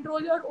you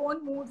control your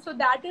own mood. So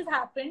that has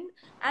happened,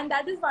 and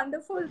that is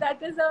wonderful.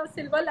 That is a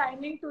silver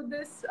lining to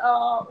this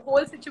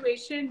whole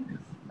situation,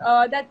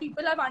 that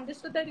people have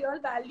understood the real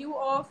value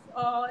of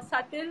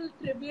subtle,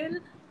 trivial,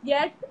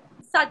 yet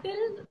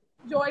subtle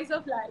joys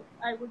of life,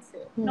 I would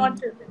say. Not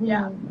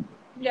trivial.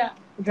 Yeah.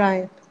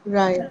 Right,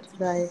 right,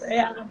 right,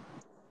 Yeah.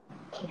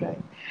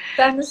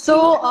 right. So,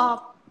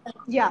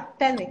 yeah,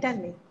 tell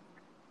me.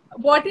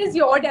 What is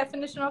your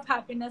definition of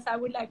happiness? I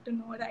would like to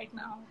know right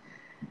now.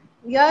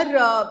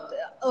 Yeah,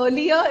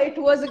 earlier it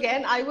was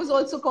again, I was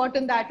also caught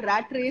in that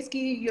rat race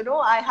ki,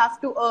 I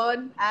have to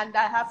earn and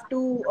I have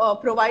to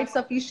provide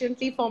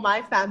sufficiently for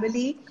my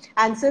family.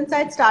 And since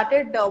I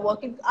started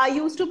working, I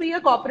used to be a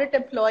corporate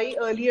employee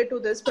earlier to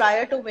this,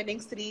 prior to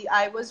Winnings 3.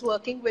 I was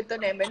working with an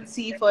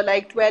MNC for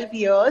like 12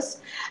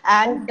 years.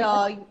 And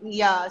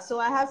yeah, so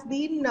I have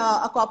been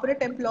a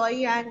corporate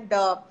employee, and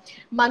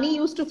money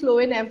used to flow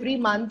in every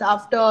month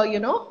after,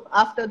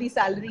 after the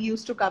salary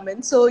used to come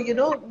in. So,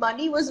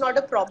 money was not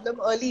a problem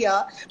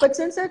earlier, but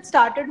since I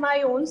started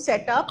my own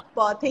setup,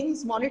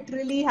 things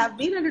monetarily have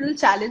been a little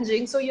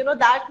challenging. So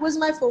that was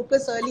my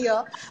focus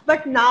earlier,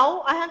 but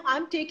now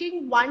I'm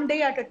taking one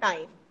day at a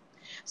time.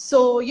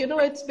 So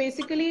it's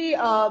basically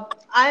I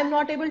am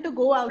not able to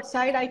go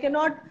outside, I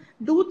cannot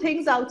do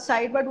things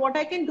outside, but what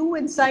I can do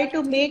inside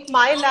to make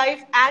my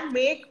life and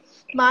make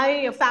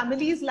my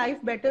family's life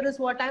better is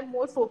what I'm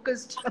more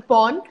focused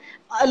upon,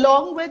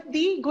 along with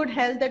the good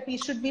health that we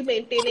should be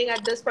maintaining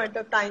at this point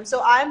of time.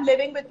 So I'm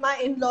living with my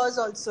in-laws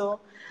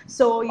also.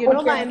 So,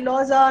 my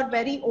in-laws are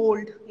very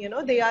old,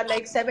 they are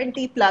like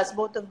 70 plus,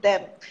 both of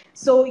them.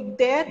 So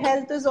their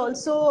health is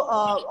also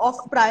of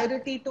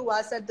priority to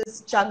us at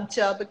this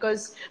juncture,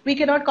 because we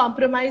cannot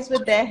compromise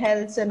with their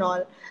health and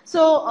all.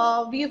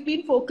 So we've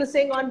been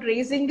focusing on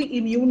raising the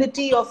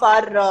immunity of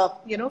our,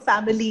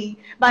 family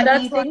by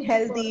eating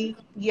healthy.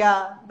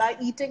 Yeah, by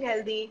eating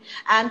healthy.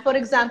 And for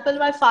example,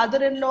 my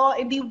father-in-law,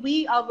 in the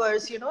wee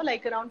hours,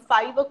 like around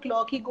 5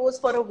 o'clock, he goes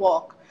for a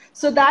walk.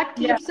 So that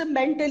keeps him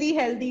mentally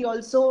healthy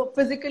also,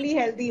 physically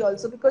healthy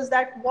also, because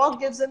that walk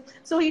gives him,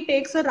 so he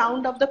takes a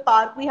round of the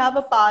park. We have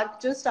a park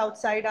just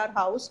outside our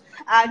house,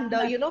 and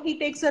he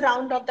takes a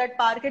round of that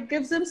park. It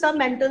gives him some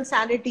mental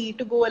sanity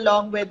to go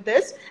along with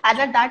this. And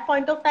at that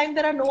point of time,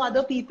 there are no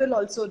other people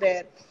also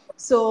there.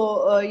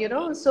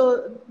 So,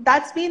 so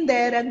that's been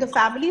there, and the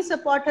family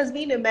support has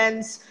been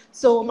immense.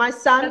 So my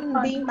son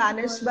being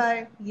managed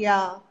by,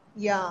 yeah.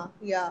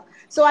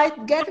 So I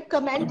get a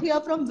comment here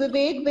from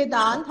Vivek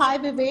Vedant. Hi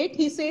Vivek.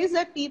 He says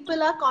that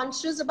people are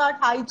conscious about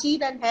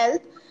hygiene and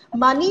health.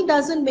 Money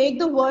doesn't make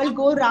the world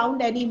go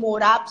round anymore.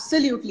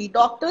 Absolutely.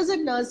 Doctors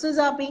and nurses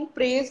are being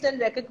praised and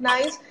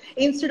recognized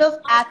instead of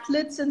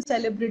athletes and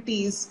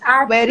celebrities.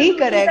 Very Absolutely.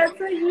 correct.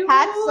 That's a huge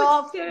Hats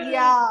off. thing.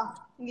 Yeah.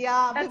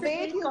 That's a Vivek,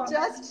 great you comment.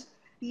 just,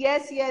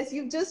 yes,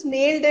 you've just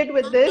nailed it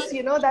with this.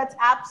 That's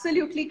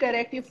absolutely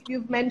correct.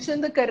 You've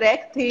mentioned the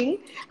correct thing.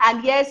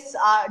 And yes,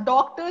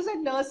 doctors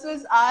and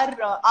nurses are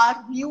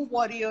new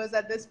warriors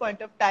at this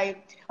point of time.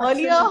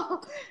 Earlier,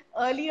 Absolutely.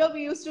 earlier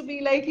we used to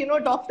be like,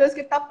 doctors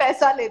कितना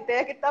पैसा लेते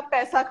हैं, कितना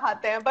पैसा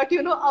खाते हैं. But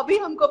अभी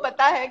हमको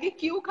पता है कि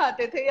क्यों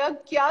खाते थे या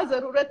क्या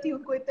जरूरत थी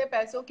उनको इतने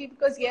पैसों की.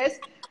 Because yes,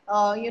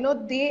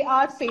 they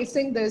are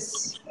facing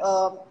this.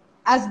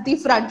 As the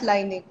front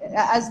lining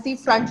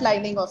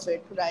of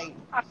it, right?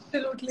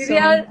 Absolutely. So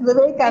Vivek, They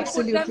put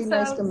absolutely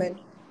nice themselves, comment.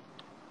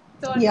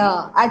 sorry.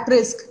 Yeah, at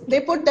risk.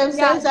 They put Yeah,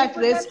 themselves they at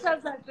put risk.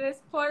 themselves at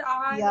risk for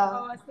our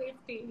Yeah,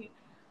 safety.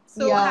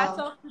 So hats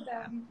yeah, off to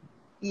them.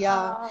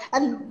 yeah,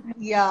 and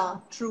yeah,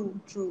 true.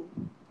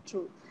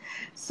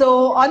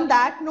 So on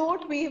that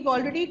note, we've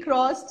already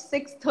crossed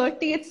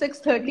 6:30. It's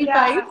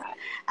 6:35, Yeah.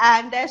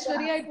 and Yeah.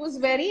 Aishwarya, it was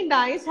very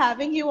nice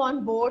having you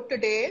on board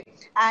today.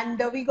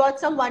 And we got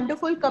some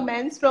wonderful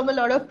comments from a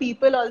lot of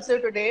people also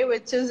today,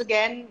 which is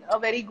again a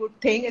very good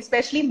thing,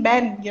 especially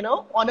men,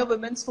 on a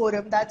women's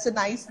forum. That's a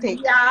nice thing.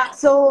 Yeah.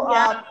 So,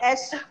 Yeah.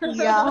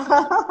 yeah,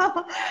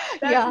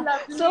 That's yeah.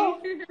 lovely. So,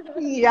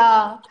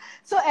 yeah.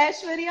 So,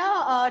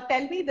 Aishwarya,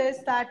 tell me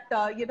this, that,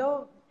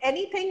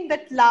 anything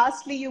that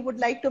lastly you would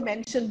like to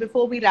mention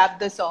before we wrap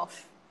this off?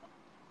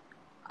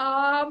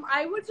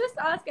 I would just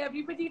ask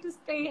everybody to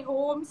stay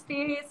home,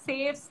 stay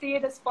safe, stay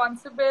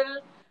responsible,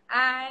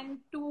 and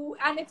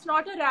it's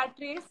not a rat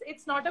race,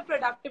 it's not a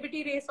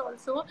productivity race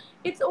also.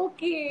 It's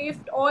okay if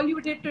all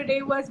you did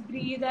today was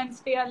breathe and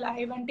stay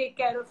alive and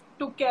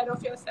took care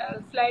of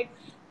yourself. Like,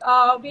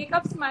 wake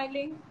up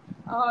smiling,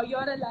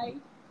 you're alive.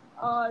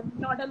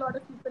 Not a lot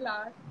of people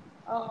are.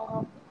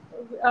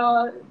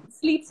 uh,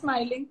 Sleep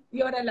smiling,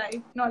 you're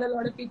alive. Not a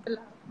lot of people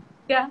are.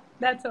 Yeah,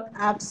 that's all.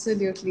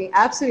 Absolutely,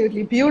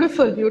 absolutely.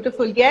 Beautiful,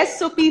 beautiful. Yes,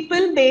 so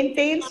people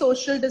maintain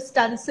social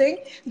distancing.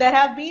 There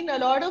have been a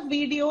lot of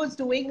videos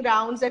doing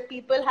rounds that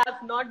people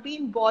have not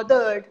been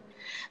bothered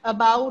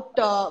about,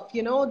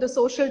 the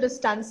social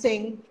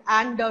distancing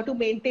and to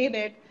maintain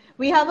it.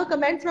 We have a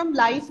comment from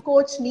life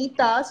coach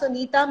Neeta. So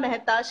Neeta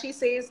Mehta, she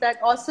says that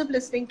awesome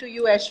listening to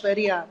you,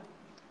 Aishwarya.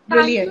 Thank you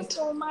Brilliant.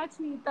 so much,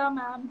 Neeta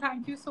ma'am.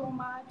 Thank you so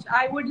much.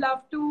 I would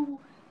love to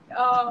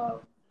uh,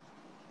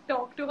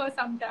 talk to her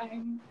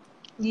sometime.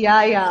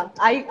 Yeah, yeah.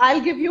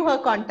 I'll give you her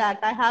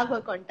contact. I have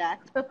her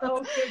contact.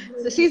 Okay,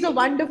 So great. she's a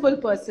wonderful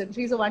person.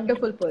 She's a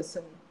wonderful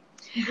person.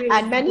 Great,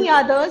 And many great.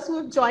 others who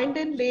have joined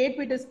in late,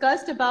 we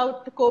discussed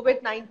about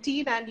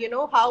COVID-19 and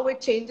how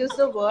it changes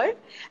the world.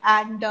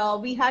 And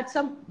we had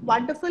some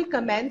wonderful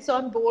comments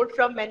on board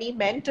from many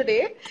men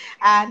today.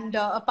 And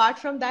apart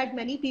from that,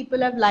 many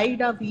people have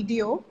liked our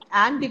video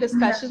and the Yeah.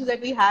 discussions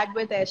that we had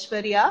with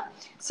Aishwarya.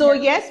 So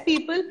Yeah. yes,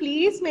 people,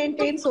 please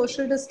maintain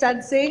social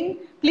distancing.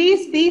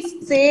 Please be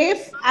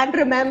safe and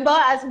remember,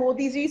 as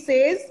Modi ji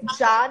says,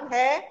 "Jaan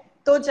hai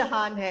to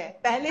jahan hai."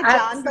 पहले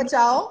जान Absolutely.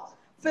 बचाओ,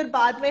 फिर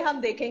बाद में हम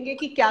देखेंगे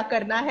कि क्या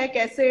करना है,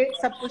 कैसे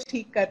सब कुछ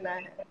ठीक करना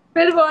है.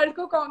 फिर वर्ल्ड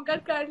को कॉन्कर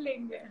कर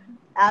लेंगे.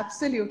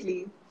 Absolutely.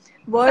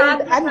 World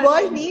साथ में and कर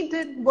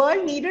लेंगे.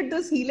 world needed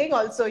this healing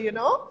also.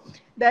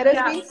 There has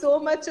Yeah. been so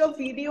much of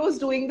videos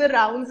doing the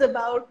rounds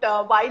about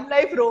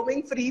wildlife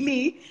roaming freely.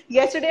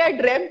 Yesterday I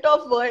dreamt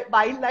of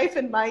wildlife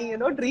in my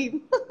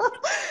dream.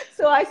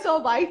 So I saw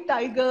white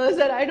tigers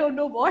and I don't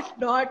know what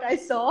not I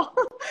saw.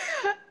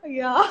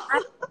 Yeah.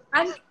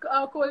 And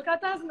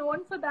Kolkata is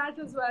known for that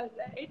as well,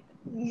 right?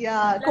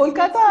 Yeah, Like it's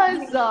Kolkata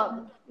is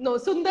no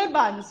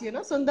Sundarbans.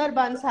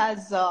 Sundarbans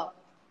has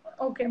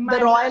okay, the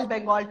my Royal bad.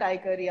 Bengal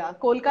tiger. Yeah,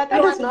 Kolkata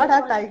does Royal not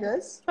have Bengal.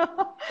 tigers.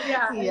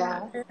 Yeah, yeah, Yeah,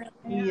 yeah,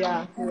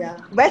 yeah, yeah. yeah.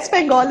 West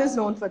Bengal is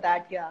known for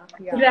that. Yeah,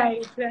 yeah,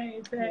 Right,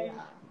 right, right.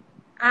 yeah.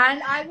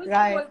 And I was in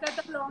Right.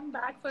 Kolkata long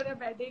back for a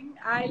wedding.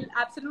 I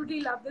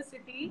absolutely love the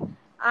city.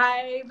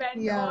 I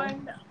went Yeah.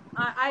 on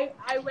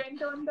I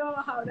went on the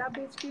Howrah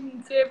Bridge के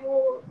नीचे वो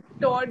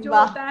tour जो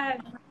Wow. होता है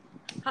ना.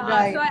 हाँ, so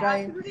Right, I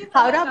right. absolutely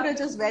fell in Howrah love Bridge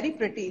with is the very city.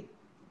 pretty.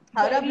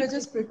 Howrah Very Bridge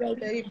is pretty, very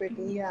very pretty.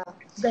 pretty, Yeah.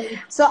 very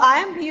So pretty. I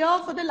am here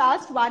for the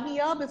last 1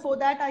 year. Before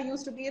that, I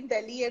used to be in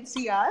Delhi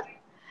NCR,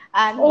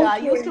 and I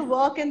used Okay, to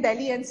work in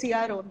Delhi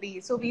NCR only.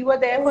 So we were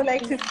there for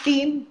like okay,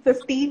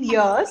 15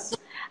 years,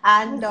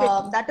 and okay,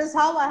 that is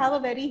how I have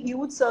a very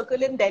huge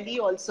circle in Delhi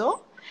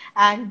also.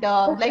 And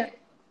okay. like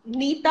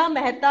Neeta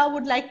Mehta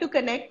would like to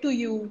connect to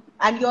you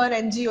and your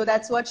NGO.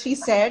 That's what she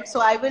said.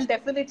 So I will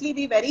definitely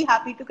be very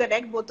happy to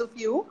connect both of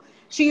you.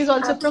 She is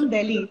also from Absolutely,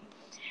 Delhi.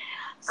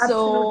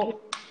 absolutely. So,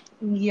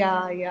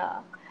 yeah, yeah.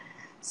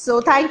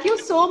 So, thank you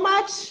so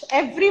much,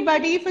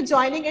 everybody, for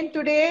joining in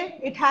today.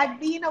 It had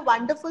been a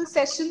wonderful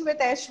session with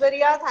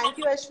Aishwarya. Thank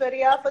you,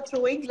 Aishwarya, for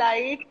throwing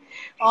light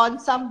on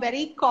some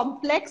very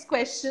complex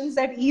questions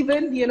that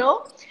even,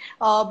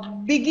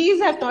 biggies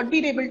have not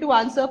been able to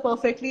answer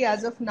perfectly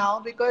as of now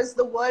because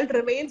the world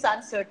remains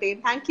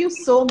uncertain. Thank you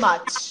so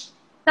much.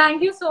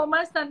 Thank you so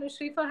much,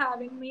 Tanushree, for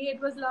having me.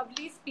 It was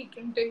lovely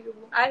speaking to you.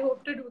 I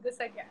hope to do this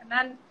again,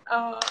 and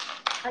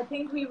I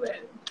think we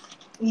will.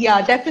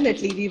 Yeah,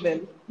 definitely, we will.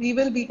 We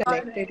will be All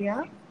connected, right.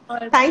 yeah.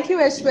 All Thank right. you,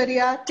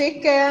 Aishwarya.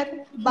 Take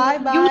care. Bye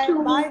You bye. Bye,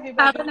 too.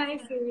 Have a everybody.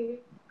 nice day.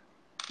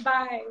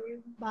 Bye.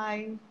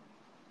 Bye.